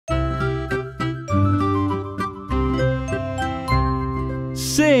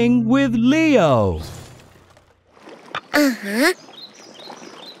Sing with Leo.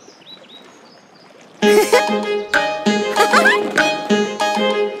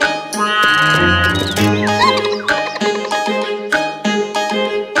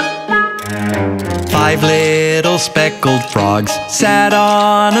 Five little speckled frogs sat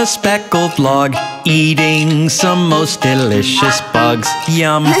on a speckled log, eating some most delicious bugs.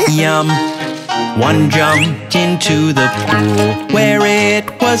 Yum, yum. One jumped into the pool where it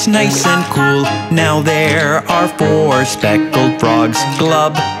was nice and cool. Now there are 4 speckled frogs.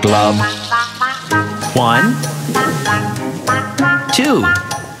 Glub, glub. 1, 2,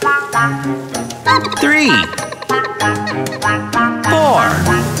 3, 4.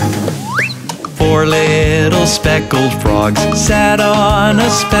 4 little speckled frogs sat on a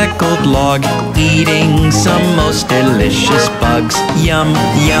speckled log, eating some most delicious bugs. Yum,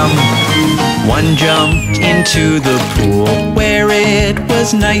 yum. One jumped into the pool where it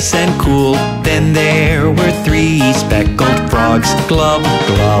was nice and cool. Then there were 3 speckled frogs. Glub,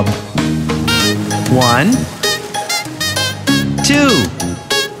 glub. 1, 2,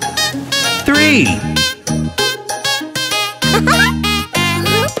 3.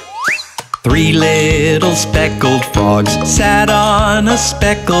 3 little speckled frogs sat on a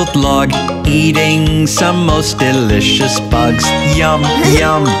speckled log, eating some most delicious bugs. Yum,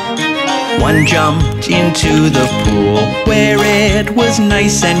 yum. One jumped into the pool where it was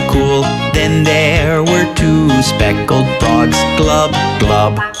nice and cool. Then there were 2 speckled frogs. Glub,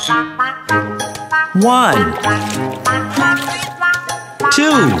 glub. 1,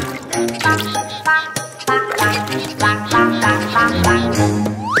 2.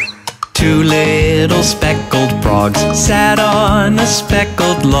 2 little speckled frogs sat on a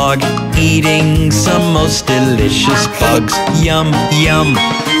speckled log, eating some most delicious bugs. Yum, yum.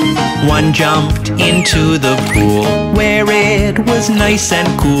 One jumped into the pool where it was nice and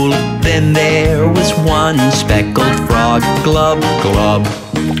cool. Then there was 1 speckled frog. Glub, glub.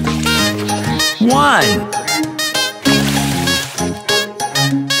 1.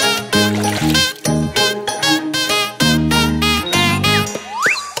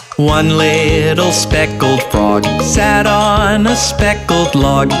 1 little speckled frog sat on a speckled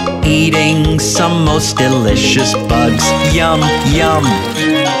log, eating some most delicious bugs. Yum, yum.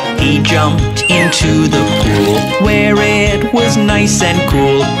 He jumped into the pool where it was nice and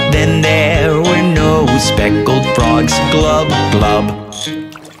cool. Then there were no speckled frogs. Glub, glub.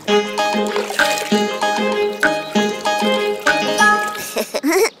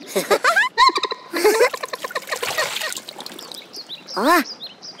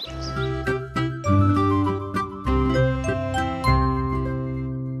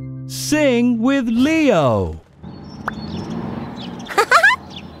 Sing with Leo.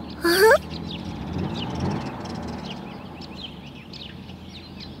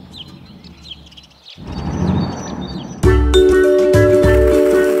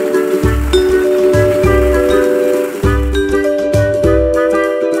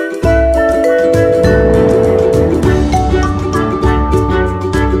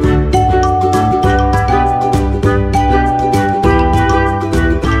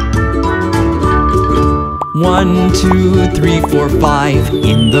 One, 2, 3, 4, 5.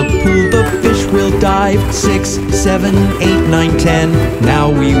 In the pool the fish will dive. 6, 7, 8, 9, 10. Now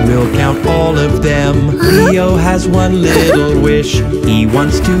we will count all of them. Leo has one little wish. He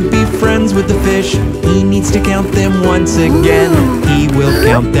wants to be friends with the fish. He needs to count them once again. He will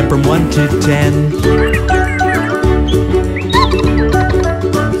count them from 1 to 10.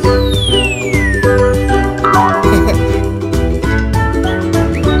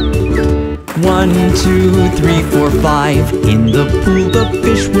 1, 2, 3, 4, 5. In the pool the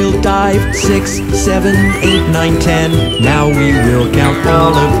fish will dive. 6, 7, 8, 9, 10. Now we will count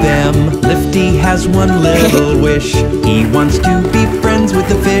all of them. Lifty has one little wish. He wants to be friends with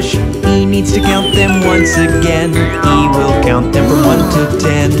the fish. He needs to count them once again. He will count them from 1 to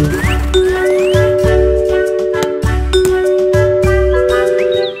 10.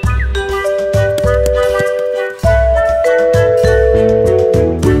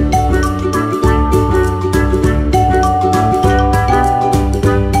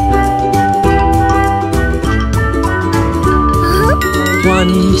 1,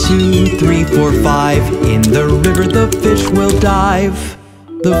 2, 3, 4, 5. In the river the fish will dive.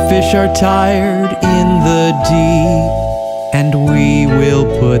 The fish are tired in the deep, and we will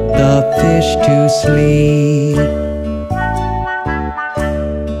put the fish to sleep.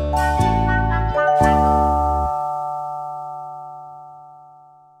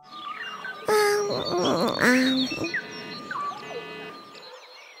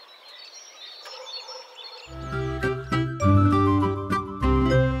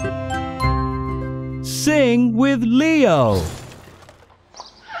 Sing with Leo.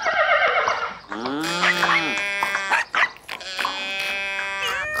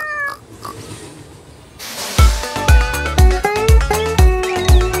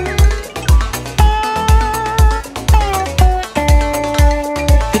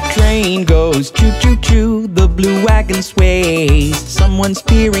 Train goes choo-choo-choo, the blue wagon sways. Someone's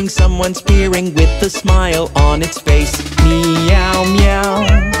peering with a smile on its face. Meow, meow,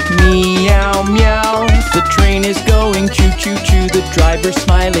 meow, meow. The train is going choo-choo-choo, the driver's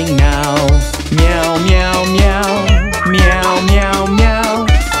smiling now. Meow, meow, meow, meow, meow, meow.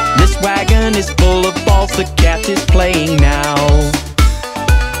 This wagon is full of balls, the cat is playing now.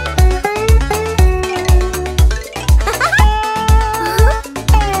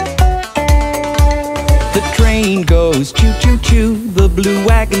 The train goes choo-choo-choo, the blue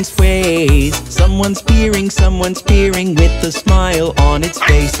wagon sways. Someone's peering with a smile on its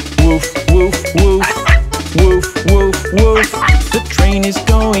face. Woof, woof, woof, woof, woof, woof. The train is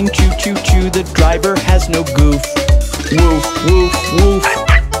going choo-choo-choo, the driver has no goof. Woof, woof, woof,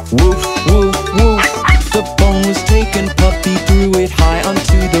 woof, woof, woof. The bone was taken, puppy threw it high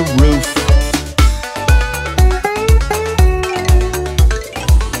onto the roof.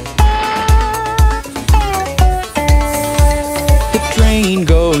 Train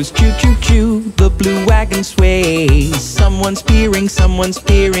goes choo-choo-choo, the blue wagon sways. Someone's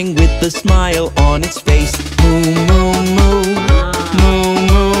peering with a smile on its face. Moo, moo, moo, moo,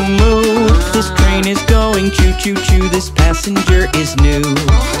 moo, moo. This train is going choo-choo-choo, this passenger is new.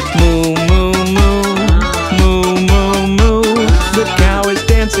 Moo, moo, moo, moo, moo, moo. The cow is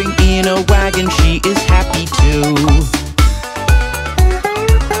dancing in a wagon, she is happy too.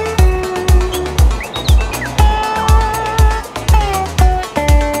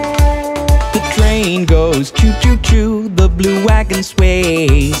 Train goes choo-choo-choo, the blue wagon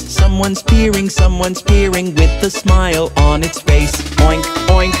sways. Someone's peering with a smile on its face. Oink,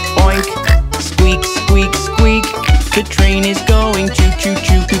 oink, oink, squeak, squeak, squeak. The train is going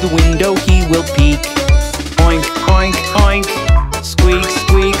choo-choo-choo, through the window he will peek. Oink, oink, oink, squeak,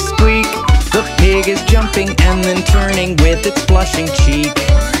 squeak, squeak. The pig is jumping and then turning with its blushing cheek.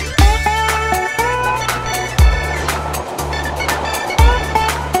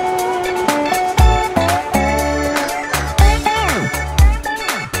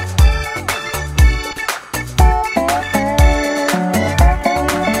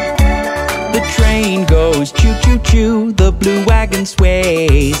 Train goes choo-choo-choo, the blue wagon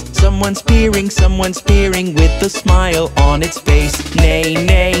sways. Someone's peering with a smile on its face. Neigh,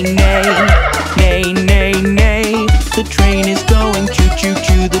 neigh, neigh, neigh, neigh, neigh. The train is going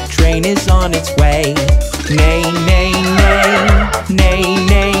choo-choo-choo, the train is on its way. Neigh, neigh, neigh, neigh,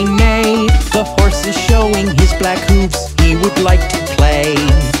 neigh, neigh. The horse is showing his black hooves, he would like to play.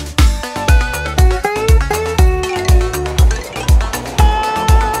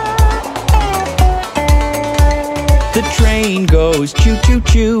 The train goes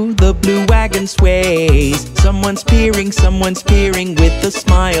choo-choo-choo, the blue wagon sways. Someone's peering with a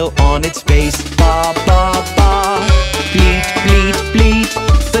smile on its face. Ba, ba, ba, bleat, bleat, bleat.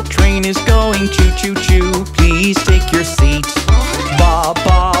 The train is going choo-choo-choo, please take your seat. Ba,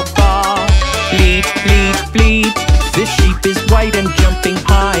 ba, ba, bleat, bleat, bleat. The sheep is white and jumping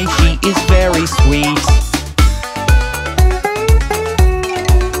high, she is very sweet.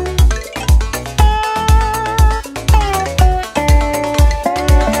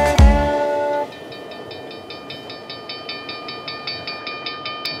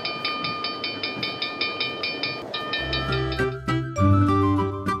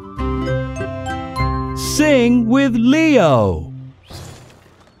 Sing with Leo.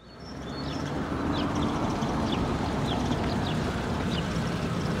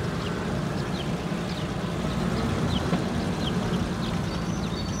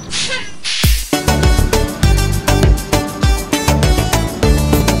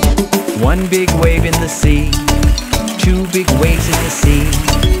 One big wave in the sea, two big waves in the sea,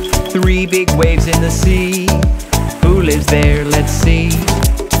 three big waves in the sea. Who lives there? Let's see.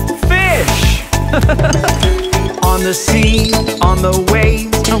 Fish! On the sea, on the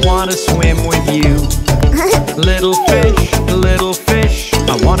waves, I wanna swim with you. Little fish,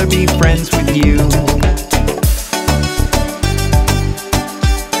 I wanna be friends with you.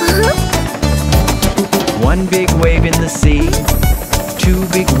 One big wave in the sea, two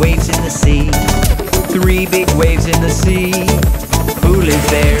big waves in the sea, three big waves in the sea. Who lives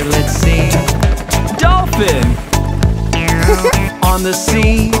there? Let's see. Dolphin! On the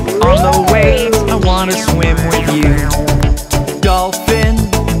sea, on the waves, I wanna swim with you. Dolphin,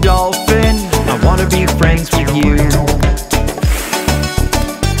 dolphin, I wanna be friends with you.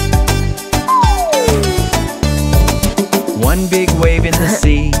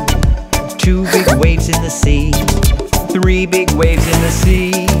 waves in the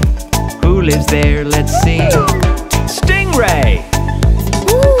sea. Who lives there? Let's see. Stingray!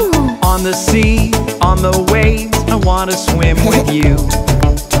 On the sea, on the waves, I wanna swim with you.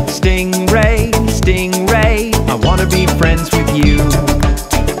 Stingray, stingray, I wanna be friends with you.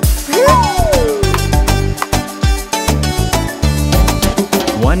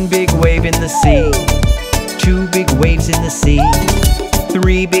 One big wave in the sea, two big waves in the sea,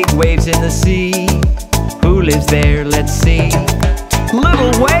 three big waves in the sea. Who lives there? Let's see.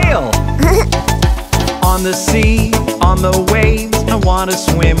 Little whale! On the sea, on the waves, I wanna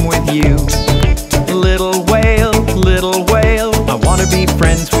swim with you. Little whale, I wanna be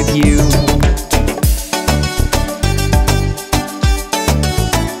friends with you.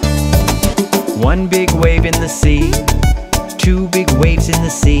 One big wave in the sea, two big waves in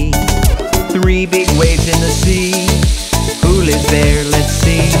the sea, three big waves in the sea. Who lives there? Let's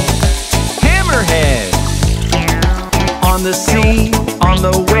see. Hammerhead! On the sea, on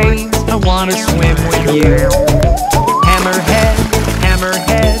the waves, I wanna swim with you. Hammerhead,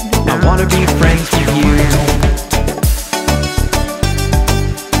 hammerhead, I wanna be friends with you.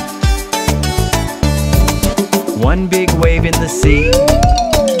 One big wave in the sea,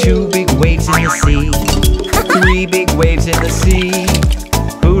 two big waves in the sea, three big waves in the sea.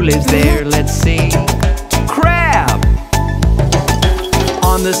 Who lives there? Let's see. Crab!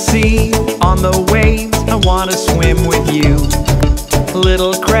 On the sea, on the waves, I wanna swim with you.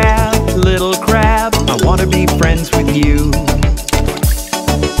 Little crab, I wanna be friends with you.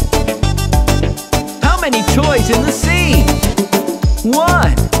 How many toys in the sea?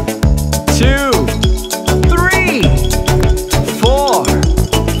 1, 2, 3, 4,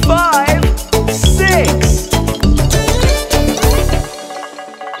 5, 6.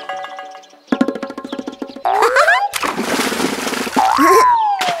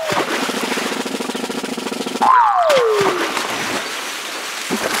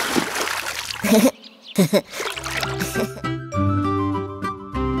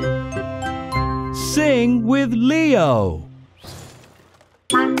 Sing with Leo.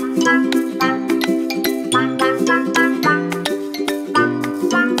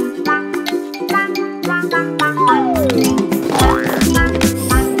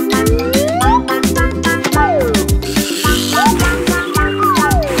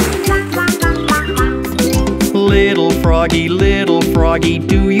 Little froggy,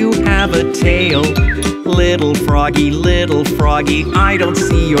 do you have a tail? Little froggy, I don't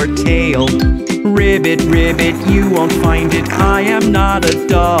see your tail. Ribbit, ribbit, you won't find it, I am not a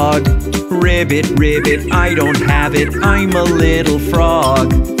dog. Ribbit, ribbit, I don't have it, I'm a little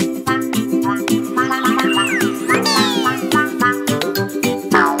frog.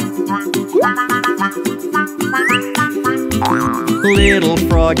 Little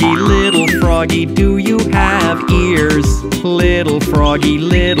froggy, do you have ears? Little froggy,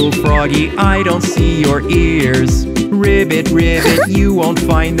 I don't see your ears. Ribbit, ribbit, you won't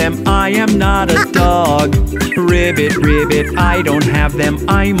find them, I am not a dog. Ribbit, ribbit, I don't have them,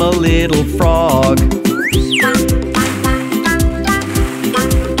 I'm a little frog.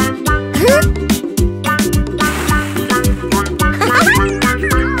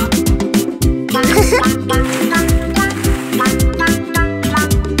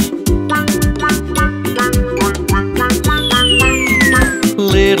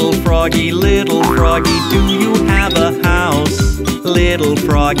 Little froggy, do you have a house? Little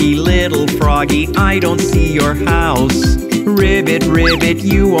froggy, I don't see your house. Ribbit, ribbit,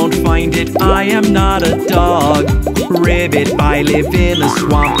 you won't find it, I am not a dog. Ribbit, I live in a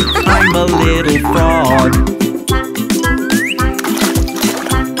swamp, I'm a little frog.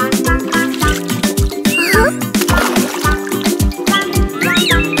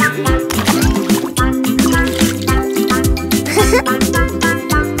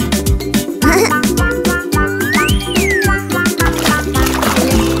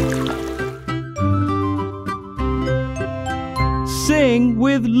 Sing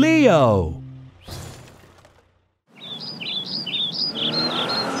with Leo.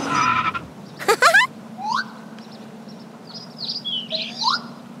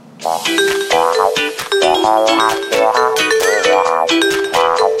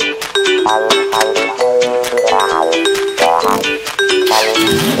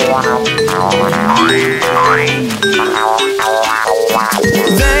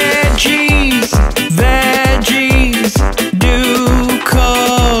 Veggies, veggies, do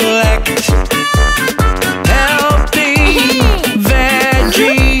collect. Healthy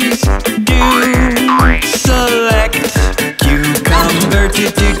veggies, do select. Cucumber, do,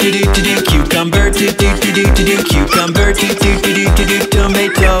 cucumber, do, cucumber, do,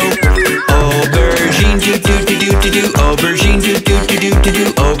 tomato. Aubergine, do, aubergine, do,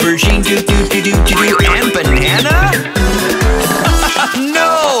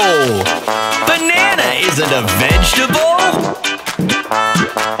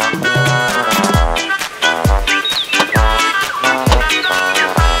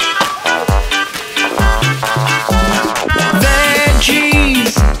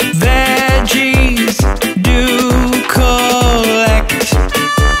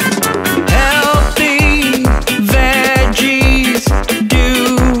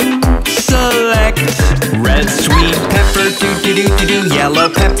 Yellow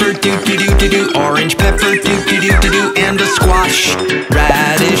pepper, do-do-do-do-do. Orange pepper, do-do-do-do-do. And a squash.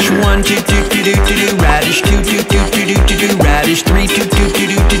 Radish 1, 2, 2, 2, 2, 2, 2. Radish 2, 2, 2, 2, 2, 2, 2. Radish 3, 2, 2, 2,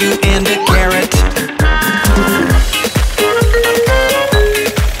 2, 2, 2. And a carrot.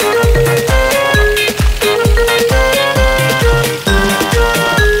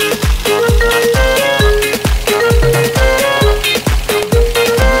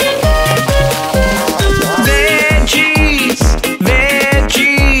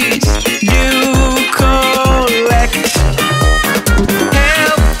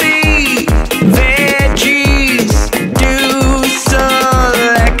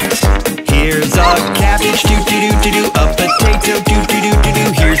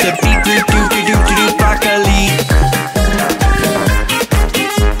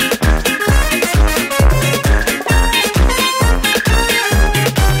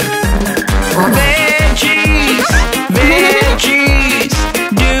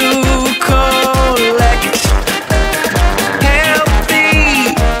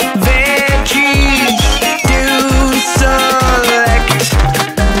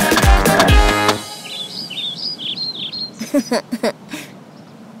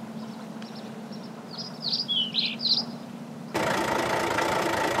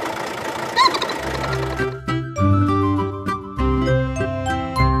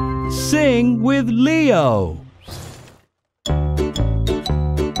 Sing with Leo.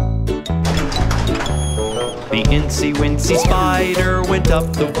 The Incy Wincy Spider went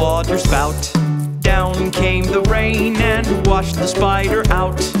up the water spout. Down came the rain and washed the spider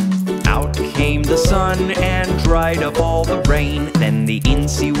out. Out came the sun and dried up all the rain. Then the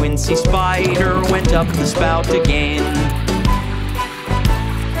Incy Wincy Spider went up the spout again.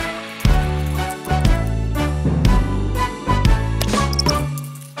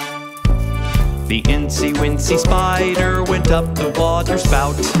 The Incy Wincy Spider went up the water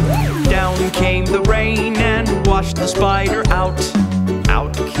spout. Down came the rain and washed the spider out.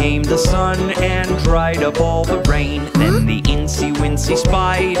 Out came the sun and dried up all the rain. Then the Incy Wincy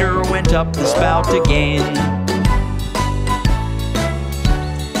Spider went up the spout again.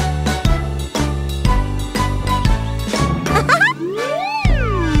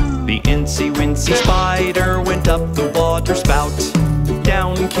 The Incy Wincy Spider went up the water spout.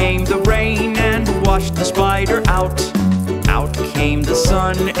 Down came the rain and washed the spider out. Out came the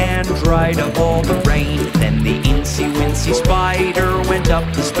sun and dried up all the rain. Then the Incy Wincy Spider went up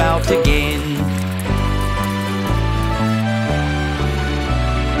the spout again.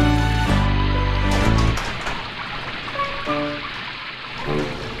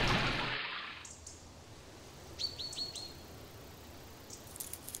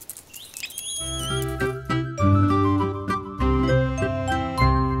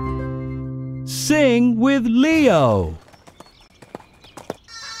 Sing with Leo.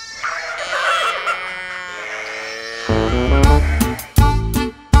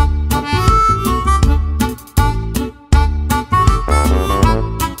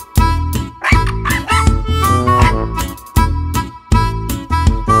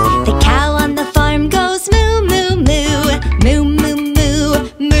 The cow on the farm goes moo, moo, moo. Moo, moo, moo.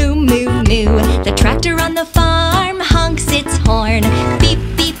 Moo, moo, moo. The tractor on the farm honks its horn. Beep,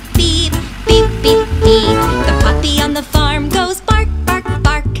 beep, beep. Beep, beep, beep. The puppy on the farm goes bark, bark,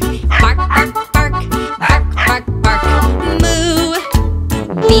 bark. Bark, bark, bark. Bark, bark, bark. Moo.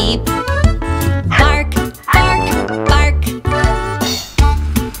 Beep. Bark, bark, bark.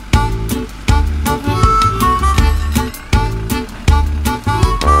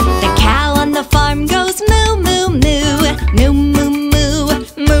 The cow on the farm goes moo, moo, moo. Moo, moo, moo.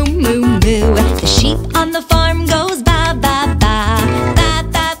 Moo, moo, moo. The sheep on the farm goes ba, ba, ba. Ba,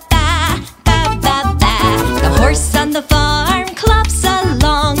 ba, ba. Ba, ba, ba. The horse on the farm clops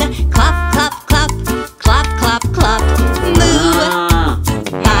along. Clop, clop, clop. Clop, clop, clop. Moo.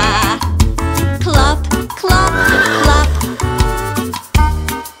 Ba. Clop, clop, clop.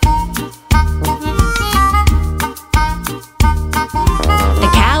 The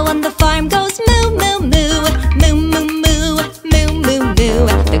cow on the farm goes moo, moo, moo. Moo, moo, moo. Moo, moo, moo.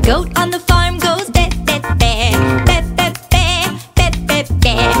 The goat on the farm goes be, be, be. Be, be, be. Be, be,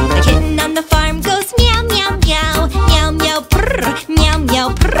 be. The kitten on the farm goes meow, meow, meow. Meow, meow, prrr. Meow, meow,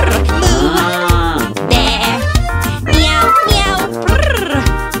 prrr. Moo. Bear. Meow, meow, prrr.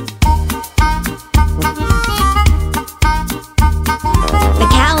 The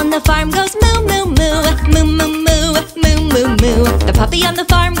cow on the farm goes moo, moo, moo. Moo, moo, moo. Moo, moo, moo. The puppy on the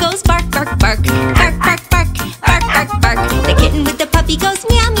farm goes bark, bark, bark. Bark, bark, bark. Bark, bark, bark. The kitten with the puppy goes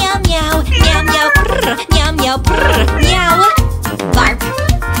meow, meow, meow. Meow, meow, prrr. Meow, meow, prrr. Meow. Bark.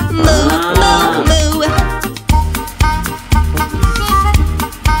 Moo, moo, moo.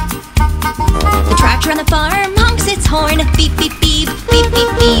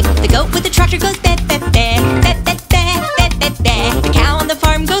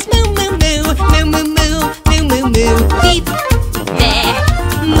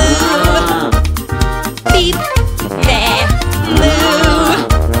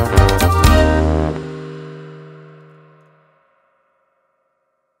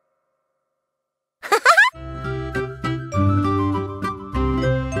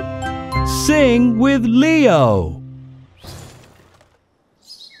 Sing with Leo.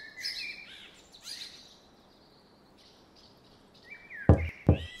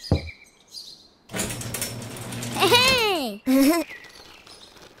 Hey!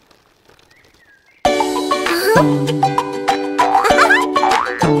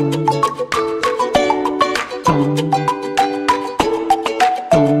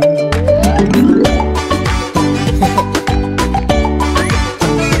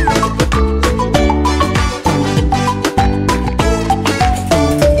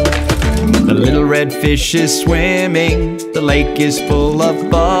 Red fish is swimming, the lake is full of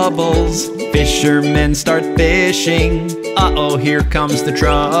bubbles. Fishermen start fishing, uh-oh, here comes the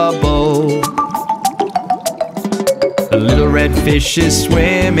trouble. The little red fish is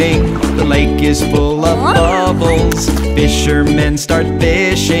swimming, the lake is full of bubbles. Fishermen start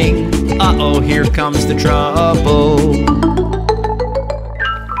fishing, uh-oh, here comes the trouble.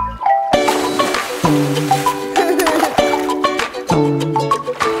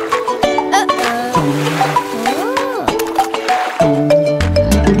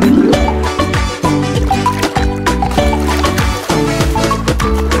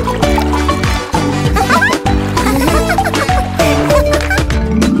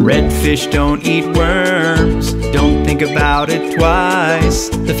 Fish don't eat worms, don't think about it twice.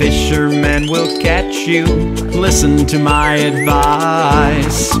 The fisherman will catch you, listen to my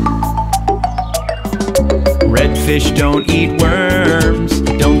advice. Red fish don't eat worms,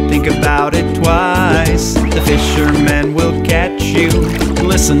 don't think about it twice. The fisherman will catch you,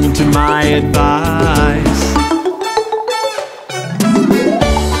 listen to my advice.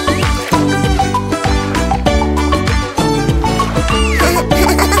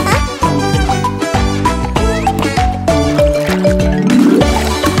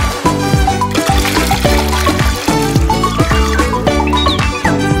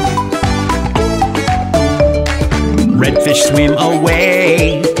 Redfish swim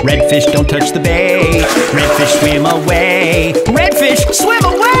away, redfish don't touch the bait. Redfish swim away, redfish swim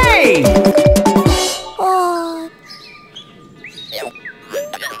away! Oh.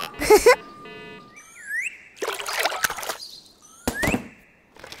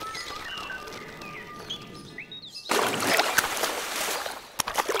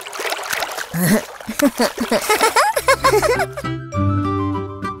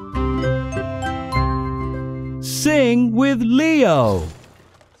 Sing with Leo.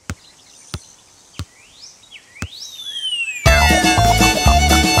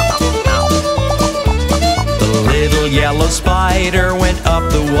 The little yellow spider went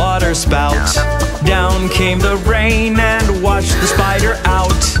up the water spout. Down came the rain and washed the spider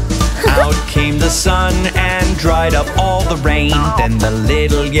out. Out came the sun and dried up all the rain. Then the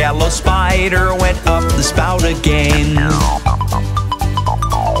little yellow spider went up the spout again.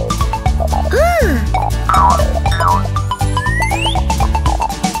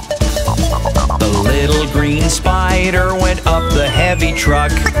 The little green spider went up the heavy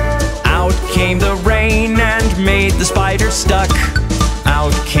truck. Out came the rain and made the spider stuck.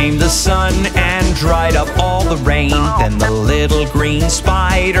 Out came the sun and dried up all the rain. Then the little green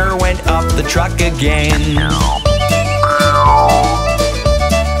spider went up the truck again.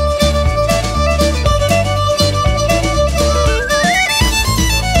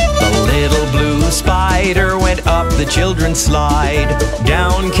 The little blue spider went up the children's slide.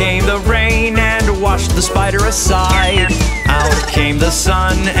 Down came the rain and washed the spider aside. Out came the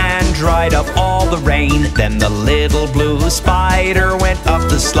sun and dried up all the rain. Then the little blue spider went up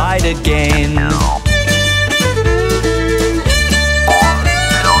the slide again. The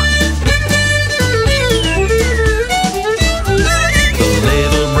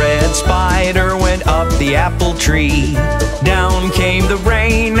little red spider went up the apple tree. Down came the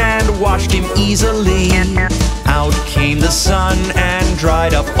rain and washed him easily. Out came the sun and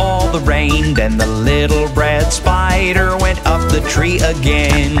dried up all the rain. Then the little red spider went up the tree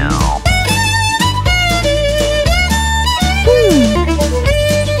again.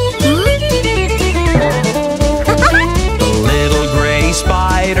 The little gray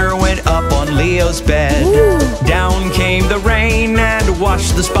spider went up on Leo's bed. Down came the rain and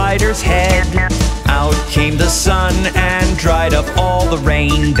washed the spider's head. Out came the sun and dried up all the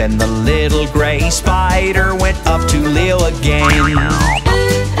rain. Then the little gray spider went up to Leo again.